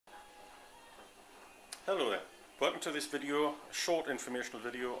Hello there, welcome to this video, a short informational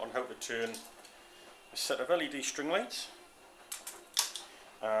video on how to turn a set of LED string lights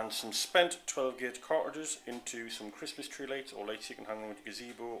and some spent 12 gauge cartridges into some Christmas tree lights or lights you can hang them in a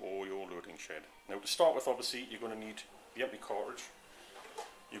gazebo or your loading shed. Now to start with, obviously you're going to need the empty cartridge,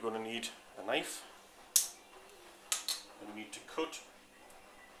 you're going to need a knife, and you need to cut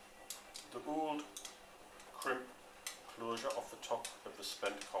the old crimp closure off the top of the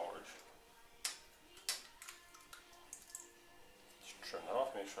spent cartridge. Just trim that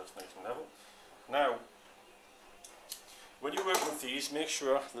off, make sure it's nice and level. Now, when you're working with these, make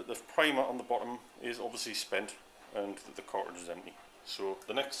sure that the primer on the bottom is obviously spent and that the cartridge is empty. So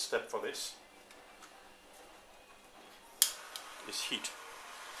the next step for this is heat.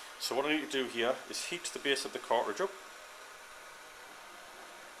 So what I need to do here is heat the base of the cartridge up.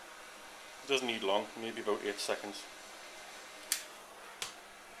 It doesn't need long, maybe about 8 seconds.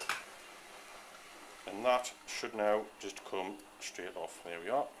 And that should now just come straight off. There we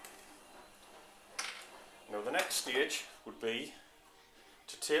are. Now the next stage would be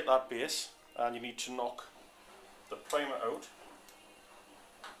to take that base and you need to knock the primer out.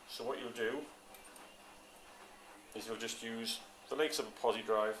 So what you'll do is you'll just use the likes of a posi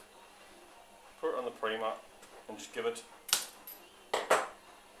drive, put it on the primer and just give it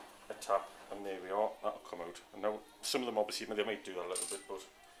a tap, and there we are, that'll come out. And now some of them obviously they might do that a little bit, but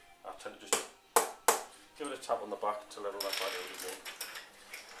I tend to just give it a tap on the back to level that back out again.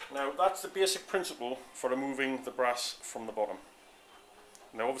 Now that's the basic principle for removing the brass from the bottom.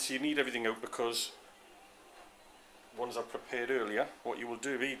 Now obviously you need everything out because ones I prepared earlier, what you will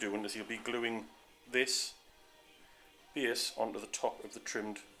be doing is you'll be gluing this base onto the top of the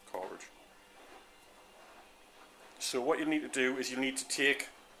trimmed cartridge. So what you need to do is you need to take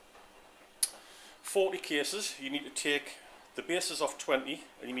 40 cases, you need to take the bases off 20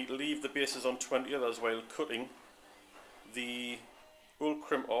 and you need to leave the bases on 20 others while cutting the old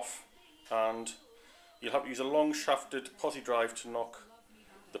crimp off, and you'll have to use a long shafted posi drive to knock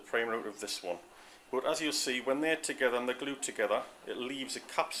the primer out of this one. But as you'll see, when they're together and they're glued together, it leaves a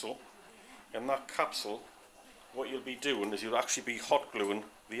capsule, and that capsule, what you'll be doing is you'll actually be hot gluing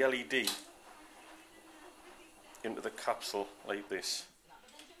the LED into the capsule like this.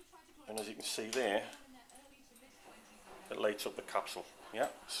 And as you can see there, it lights up the capsule. Yeah,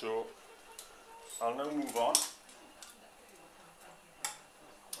 so I'll now move on.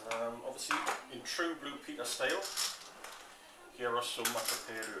 Obviously in true Blue Peter style, here are some I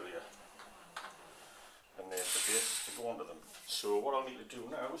prepared earlier, and there's the bases to go onto them. So what I'll need to do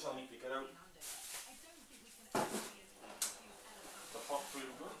now is I'll need to get out the hot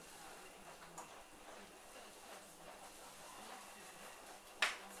glue gun.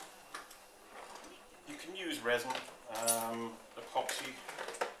 You can use resin, epoxy.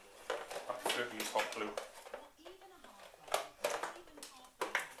 I prefer to use hot glue.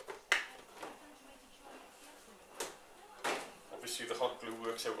 Obviously the hot glue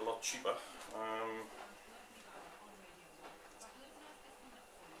works out a lot cheaper.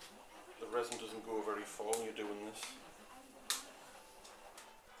 The resin doesn't go very far when you're doing this.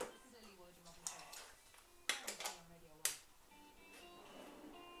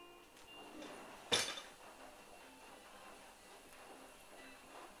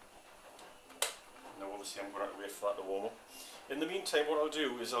 Obviously I'm going to have to wait for that to warm up. In the meantime, what I'll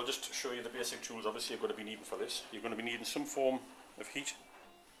do is I'll just show you the basic tools. Obviously you're going to be needing for this. You're going to be needing some form of heat.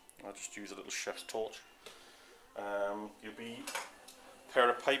 I'll just use a little chef's torch. You'll be a pair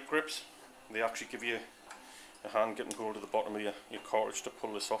of pipe grips. They actually give you a hand getting hold of the bottom of your cartridge to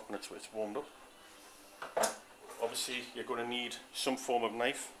pull this off when it's warmed up. Obviously you're going to need some form of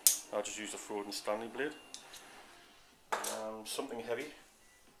knife. I'll just use a Froden Stanley blade. Something heavy.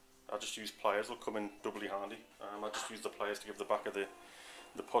 I'll just use pliers, they'll come in doubly handy. I'll just use the pliers to give the back of the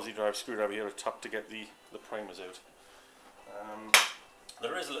posi drive screwdriver here a tap to get the primers out.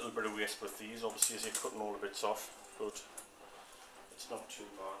 There is a little bit of waste with these, obviously, as you're cutting all the bits off, but it's not too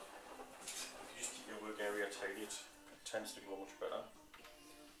bad. If you just keep your work area tidy, it tends to go much better.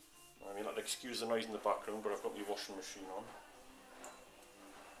 I mean, I'd excuse the noise in the background, but I've got my washing machine on.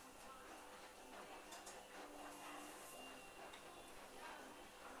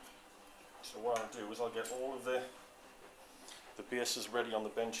 So what I'll do is I'll get all of the bases ready on the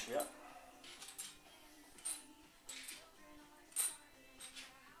bench here.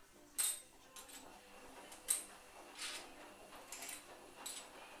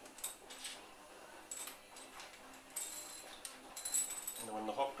 And then when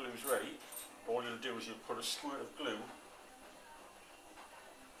the hot glue is ready, all you'll do is you'll put a squirt of glue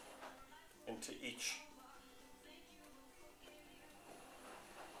into each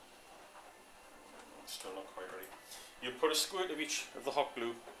You put a squirt of each of the hot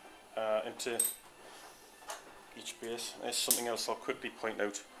glue into each base. There's something else I'll quickly point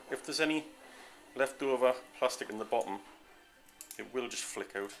out. If there's any leftover plastic in the bottom, it will just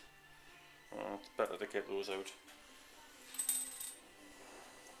flick out. It's better to get those out.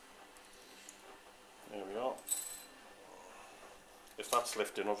 There we are. If that's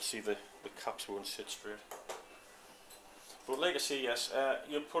left in, obviously the caps won't sit straight. But like I say, yes,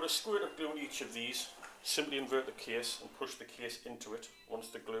 you put a squirt of glue in each of these, simply invert the case and push the case into it. Once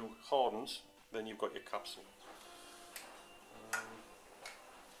the glue hardens, then you've got your capsule. I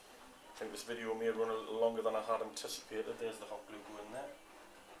think this video may run a little longer than I had anticipated. There's the hot glue going there.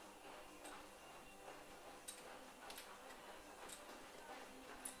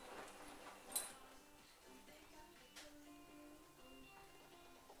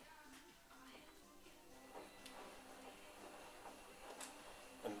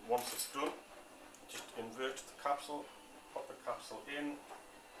 And once it's done, just invert the capsule, pop the capsule in,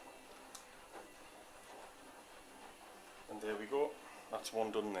 and there we go, that's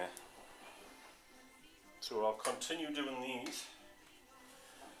one done there. So I'll continue doing these.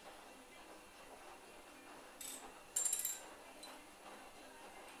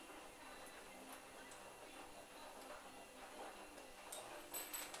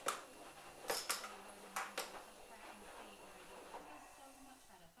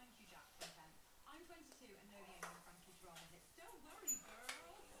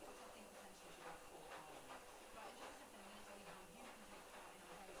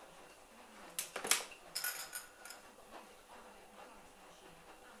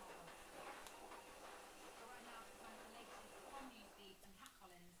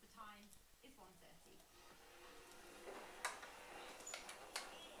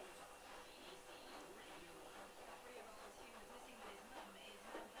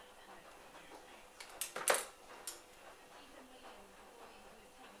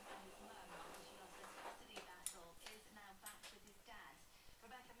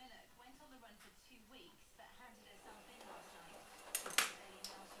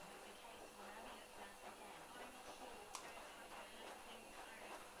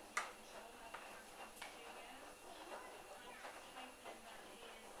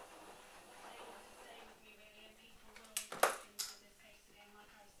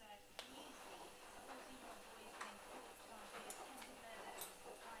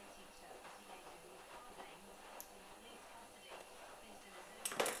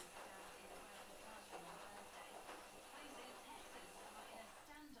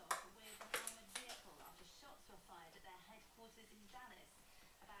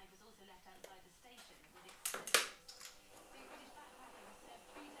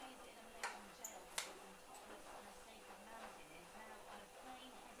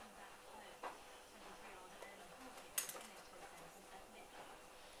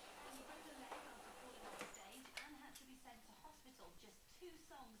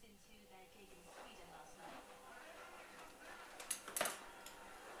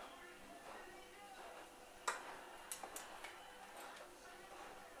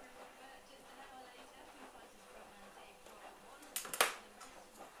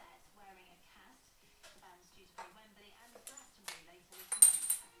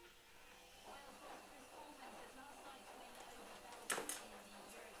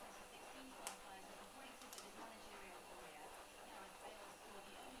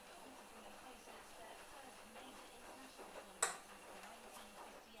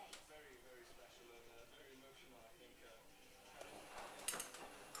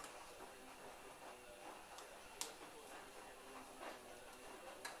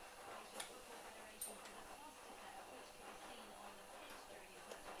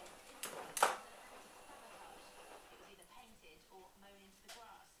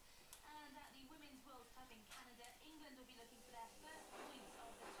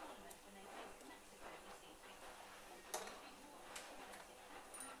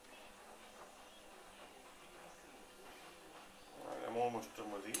 Almost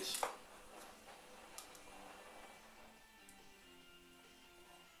done with these.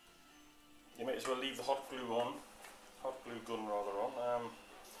 You might as well leave the hot glue gun rather on.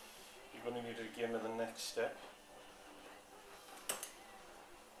 You're going to need it again in the next step.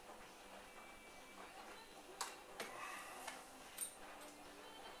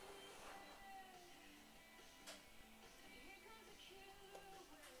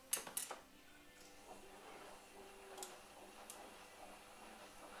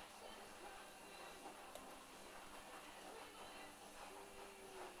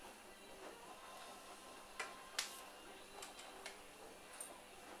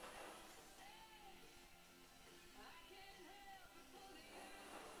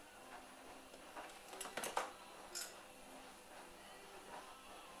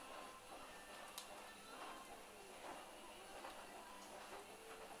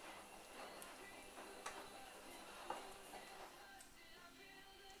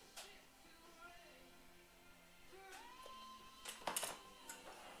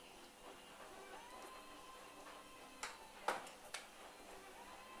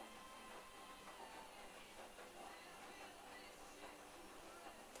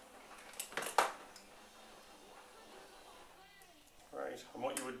 Right, and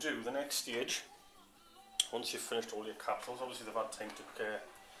what you would do, the next stage, once you've finished all your capsules, obviously they've had time to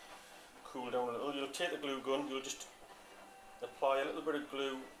cool down a little, you'll take the glue gun, you'll just apply a little bit of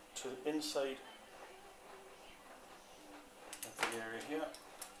glue to the inside of the area here.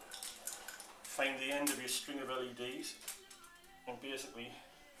 Find the end of your string of LEDs and basically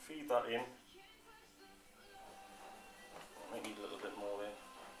feed that in. Might need a little bit more there.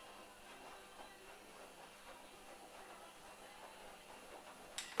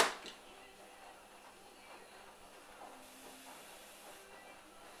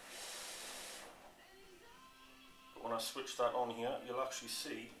 When I switch that on here, you'll actually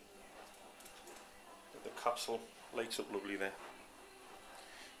see that the capsule lights up lovely there.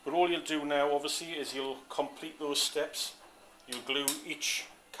 But all you'll do now obviously is you'll complete those steps. You'll glue each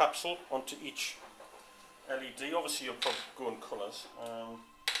capsule onto each LED. Obviously you'll probably go in colours.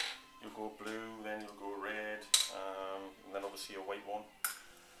 You'll go blue, then you'll go red, and then obviously a white one.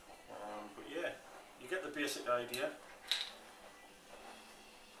 But yeah, you get the basic idea.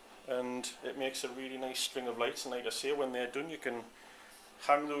 And it makes a really nice string of lights, and like I say, when they're done you can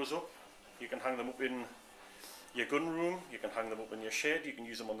hang those up. You can hang them up in your gun room, you can hang them up in your shed, you can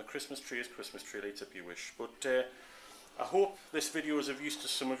use them on the Christmas tree as Christmas tree lights if you wish. But I hope this video is of use to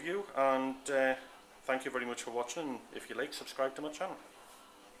some of you, and thank you very much for watching, and if you like, subscribe to my channel.